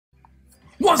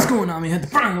What's going on, man? The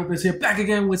Brian Lopez here, back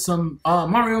again with some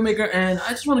Mario Maker, and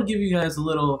I just want to give you guys a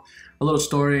little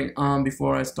story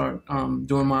before I start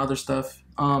doing my other stuff.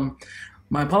 My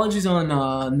apologies on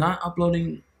not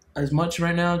uploading as much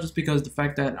right now, just because the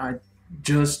fact that I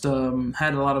just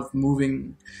had a lot of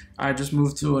moving. I just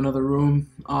moved to another room,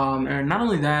 and not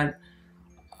only that,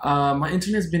 my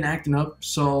internet's been acting up,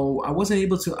 so I wasn't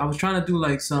able to. I was trying to do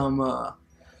like some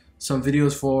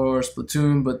videos for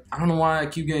Splatoon, but I don't know why I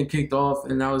keep getting kicked off,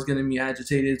 and that was getting me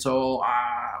agitated. So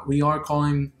we are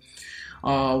calling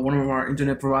one of our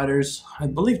internet providers, I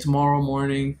believe tomorrow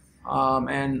morning,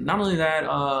 and not only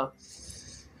that,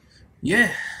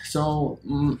 yeah. So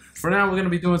for now, we're gonna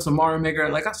be doing some Mario Maker.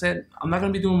 Like I said, I'm not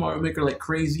gonna be doing Mario Maker like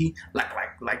crazy,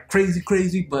 like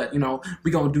crazy, but you know, we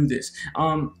gonna do this.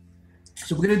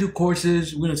 So we're gonna do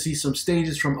courses. We're gonna see some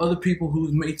stages from other people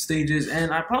who've made stages,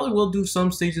 and I probably will do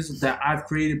some stages that I've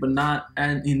created, but not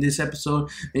in this episode.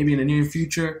 Maybe in the near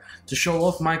future to show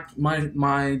off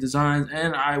my designs,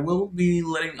 and I will be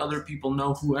letting other people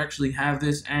know who actually have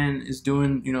this and is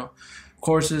doing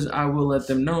courses. I will let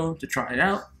them know to try it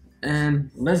out, and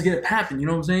let's get it popping. You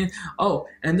know what I'm saying? Oh,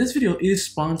 and this video is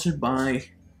sponsored by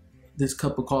this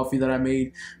cup of coffee that I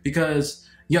made because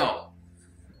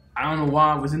I don't know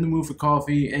why I was in the mood for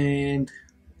coffee, and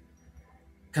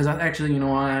because I actually,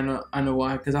 I know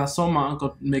why, because I saw my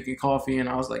uncle making coffee, and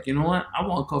I was like, you know what, I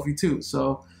want coffee too.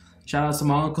 So shout out to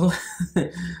my uncle.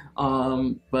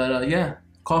 Yeah,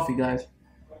 coffee, guys.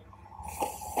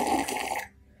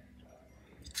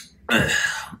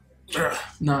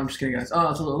 No, I'm just kidding, guys.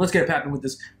 So let's get popping with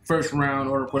this first round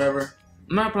or whatever.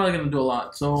 I'm not probably gonna do a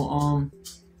lot, so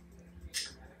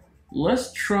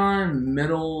let's try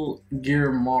Metal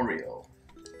Gear Mario.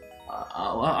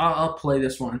 I'll play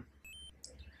this one.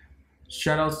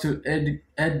 Shoutouts to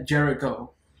Ed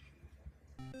Jericho.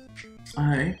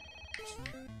 Alright.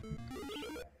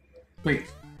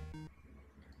 Wait.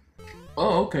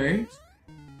 Oh, okay.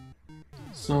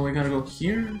 So we gotta go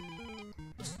here.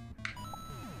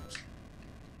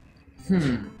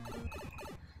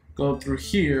 Go through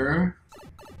here.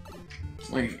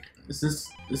 Wait, is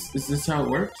this how it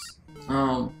works?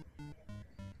 Oh,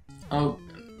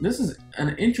 this is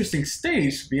an interesting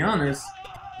stage, to be honest.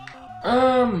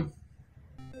 The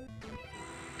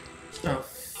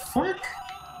fuck?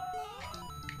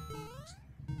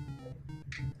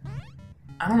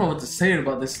 I don't know what to say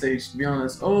about this stage, to be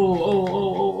honest.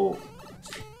 Oh.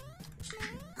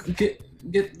 Get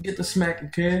the smacking,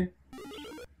 kid.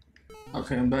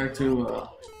 Okay, I'm back to,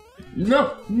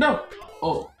 No!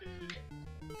 Oh.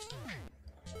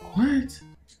 What?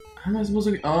 How am I supposed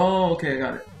to be? Oh, okay, I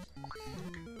got it.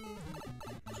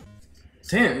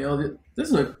 Damn, yo, this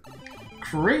is a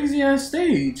crazy ass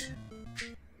stage.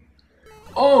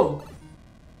 Oh!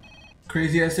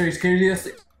 Crazy ass stage.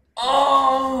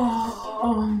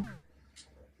 Oh!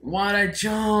 Why'd I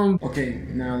jump? Okay,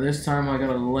 now this time I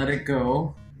gotta let it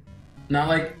go. Not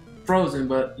like Frozen,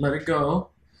 but let it go.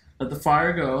 Let the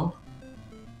fire go.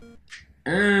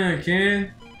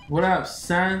 Kid. What up,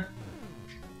 son?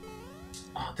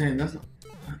 Oh, damn, that's not...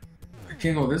 I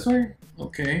can't go this way?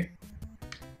 Okay.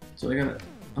 So I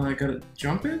gotta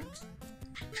jump it?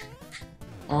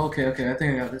 Okay, I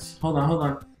think I got this. Hold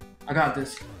on. I got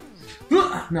this.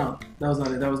 No, that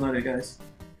was not it, guys.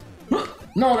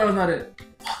 No, that was not it.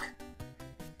 Fuck.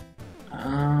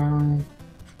 Yeah,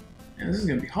 this is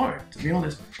gonna be hard, to be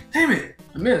honest. Damn it!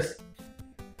 I missed.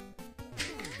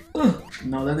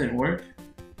 No, that didn't work.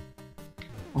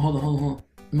 Oh, hold on.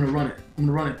 I'm gonna run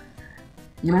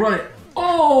it.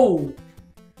 Oh!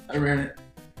 I ran it.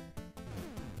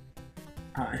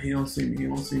 He don't see me, kid.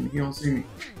 You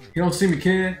don't see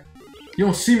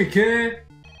me, kid.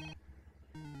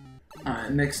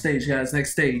 Alright, next stage, guys.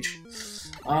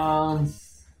 Oh,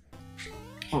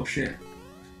 shit.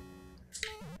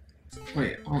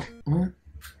 Wait, what?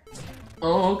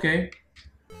 Oh, okay.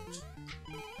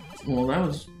 Well, that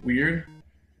was weird.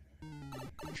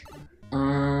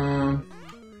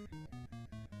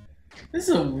 This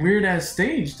is a weird ass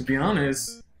stage, to be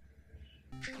honest.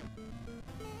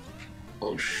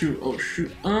 Oh shoot.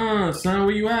 Son,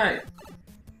 where you at?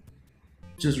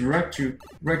 Just wrecked your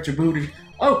booty.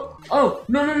 Oh,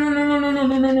 no.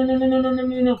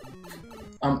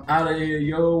 I'm out of here,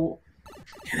 yo.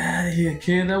 Get out of here,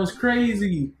 kid. That was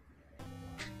crazy.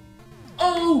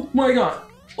 Oh my god.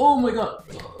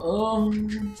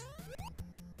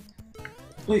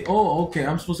 Wait, oh, okay,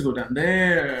 I'm supposed to go down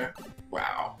there.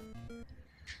 Wow.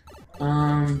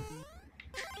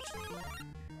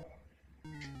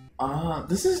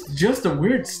 This is just a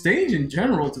weird stage in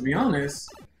general, to be honest.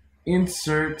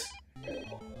 Insert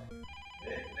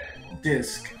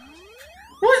disc.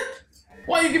 What?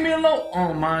 Why you give me a low?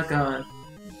 Oh my god.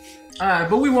 Alright,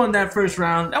 but we won that first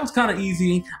round. That was kind of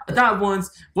easy. I died once.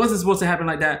 Wasn't supposed to happen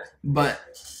like that, but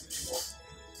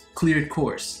cleared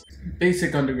course.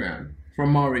 Basic Underground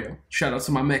from Mario. Shout out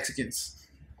to my Mexicans.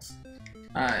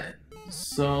 Alright,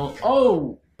 so...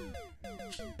 Oh!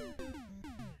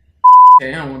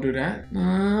 Okay, I don't want to do that.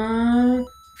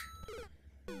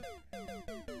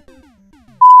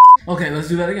 Okay, let's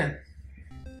do that again.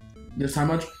 This time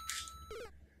much.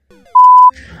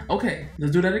 Okay,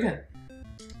 let's do that again.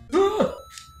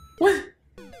 What?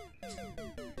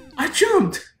 I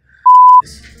jumped!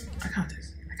 I got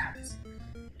this. I got this.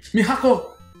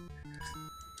 Mihako!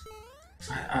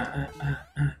 I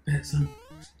bet son.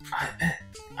 I bet.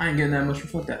 I ain't getting that much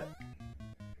for that.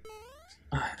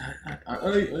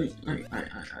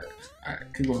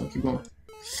 Keep going, keep going.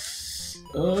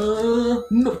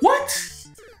 No, what?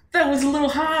 That was a little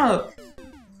hop.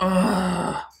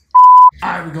 Alright,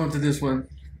 we're going to this one.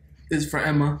 This is for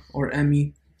Emma or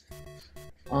Emmy.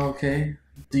 Okay,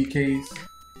 DK's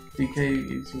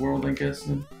world, I guess.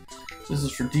 And this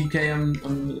is for DK,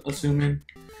 I'm assuming.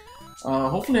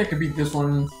 Hopefully I can beat this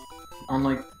one on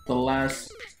like the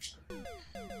last.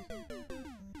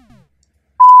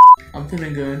 I'm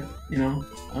feeling good, you know.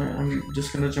 I'm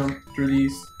just gonna jump through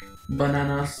these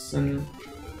bananas and.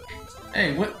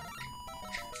 Hey, what?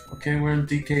 Okay, we're in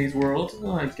DK's world.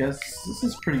 Well, I guess this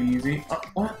is pretty easy.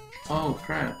 What? Oh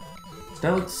crap!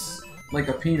 That looks like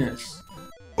a penis.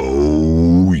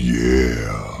 Oh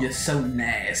yeah. You're so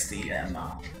nasty,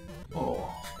 Emma.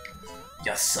 Oh,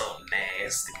 you're so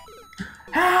nasty.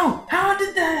 How? How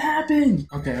did that happen?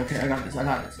 Okay, okay, I got this. I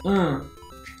got this.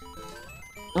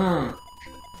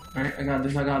 Alright, I got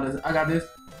this. I got this. I got this.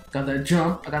 Got that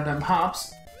jump. I got them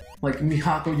hops, like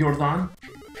Mihako Jordan.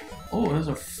 Oh, there's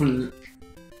a flip.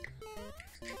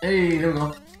 Hey, there we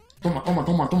go. Toma, toma,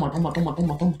 toma, toma, toma, toma,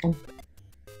 toma, toma, toma.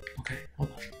 Okay, hold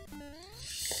on.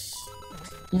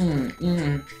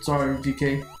 Sorry,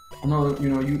 DK. I know, you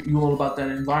know, you all about that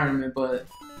environment, but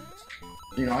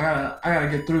you know, I gotta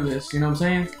get through this. You know what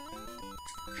I'm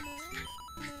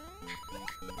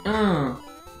saying?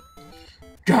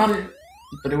 Got it.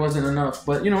 But it wasn't enough.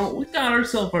 But you know, we got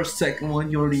ourselves our second one.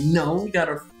 You already know. We got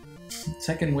our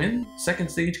second win, second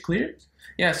stage cleared.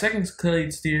 Yeah, second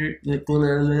stage steer. Mr.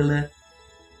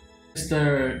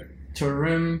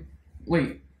 Turim.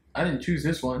 Wait, I didn't choose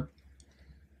this one.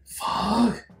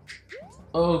 Fuck.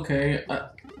 Okay.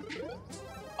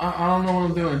 I don't know what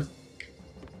I'm doing.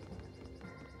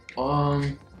 Oh.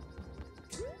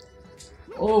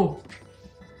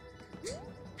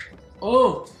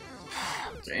 Oh.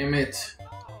 Damn it.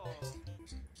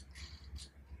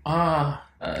 Alright,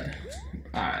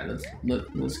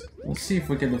 let's see if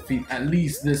we can defeat at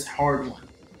least this hard one.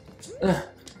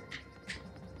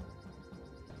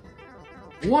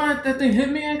 What? That thing hit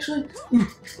me actually?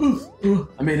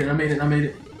 I made it, I made it, I made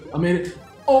it. I made it.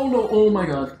 Oh no, oh my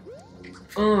god.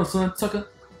 Son, sucker.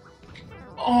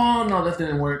 Oh no, that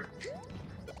didn't work.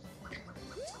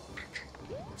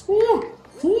 Ooh,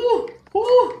 ooh,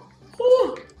 ooh,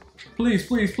 ooh. Please,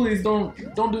 please, please don't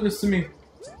do this to me.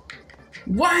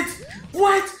 What?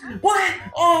 What? What?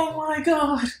 Oh my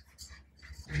god.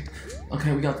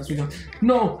 Okay, we got this, we got this.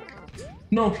 No.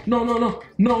 No, no, no, no,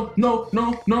 no, no,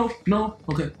 no, no, no.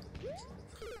 Okay.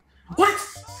 What?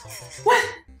 What?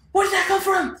 Where did that come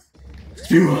from?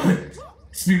 Speedrun.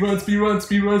 Speedrun, speedrun,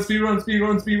 speedrun, speedrun,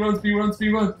 speedrun, speedrun,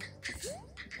 speedrun,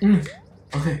 speedrun.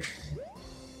 Okay.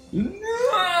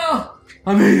 No!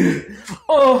 I made it.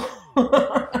 Oh.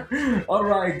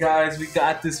 Alright guys, we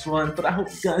got this one, but I hope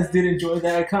you guys did enjoy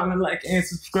that. Comment, like, and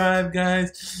subscribe,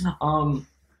 guys.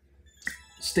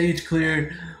 Stage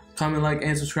clear. Comment, like,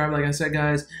 and subscribe. Like I said,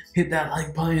 guys, hit that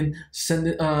like button. Send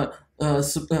it.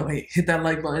 Hit that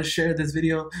like button. Share this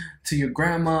video to your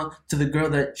grandma, to the girl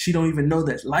that she don't even know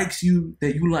that likes you,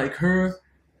 that you like her.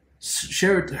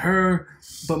 Share it to her,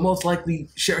 but most likely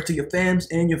share it to your fams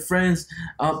and your friends.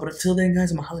 But until then,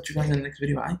 guys, I'm gonna holler at you guys in the next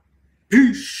video.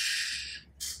 Peace.